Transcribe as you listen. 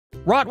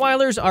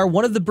Rottweilers are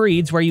one of the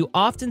breeds where you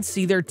often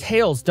see their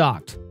tails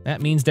docked.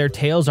 That means their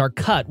tails are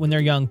cut when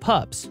they're young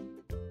pups.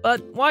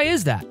 But why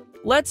is that?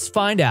 Let's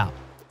find out.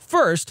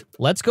 First,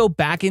 let's go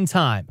back in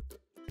time.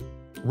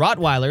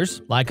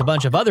 Rottweilers, like a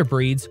bunch of other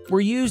breeds, were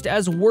used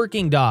as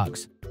working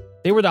dogs.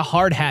 They were the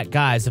hard-hat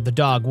guys of the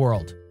dog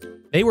world.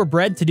 They were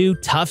bred to do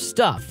tough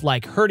stuff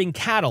like herding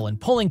cattle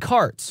and pulling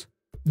carts.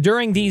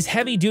 During these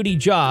heavy-duty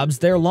jobs,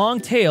 their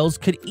long tails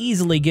could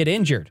easily get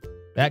injured.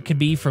 That could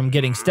be from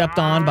getting stepped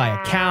on by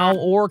a cow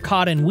or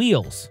caught in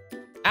wheels.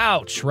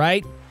 Ouch,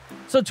 right?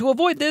 So to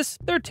avoid this,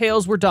 their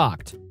tails were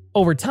docked.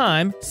 Over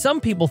time, some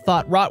people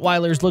thought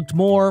Rottweilers looked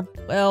more,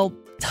 well,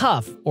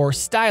 tough or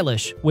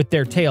stylish with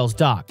their tails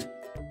docked.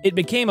 It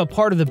became a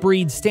part of the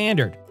breed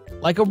standard,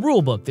 like a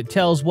rulebook that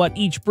tells what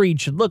each breed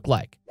should look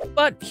like.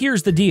 But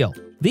here's the deal.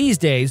 These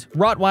days,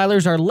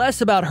 Rottweilers are less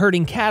about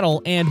herding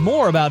cattle and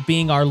more about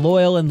being our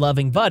loyal and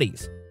loving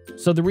buddies.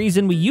 So the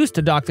reason we used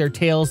to dock their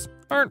tails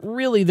aren't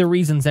really the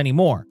reasons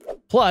anymore.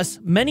 Plus,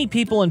 many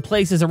people in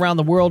places around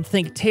the world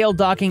think tail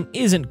docking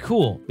isn't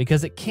cool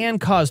because it can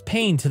cause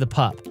pain to the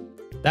pup.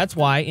 That's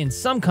why, in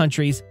some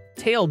countries,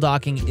 tail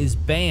docking is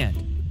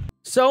banned.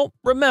 So,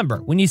 remember,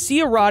 when you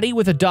see a Rottie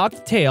with a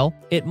docked tail,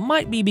 it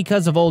might be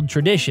because of old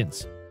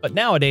traditions. But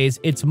nowadays,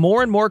 it's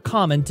more and more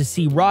common to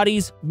see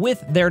Rotties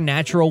with their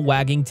natural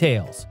wagging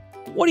tails.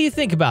 What do you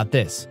think about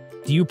this?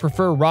 Do you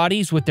prefer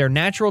Rotties with their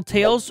natural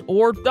tails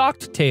or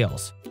docked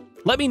tails?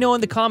 Let me know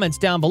in the comments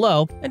down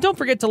below, and don't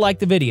forget to like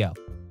the video.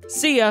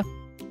 See ya!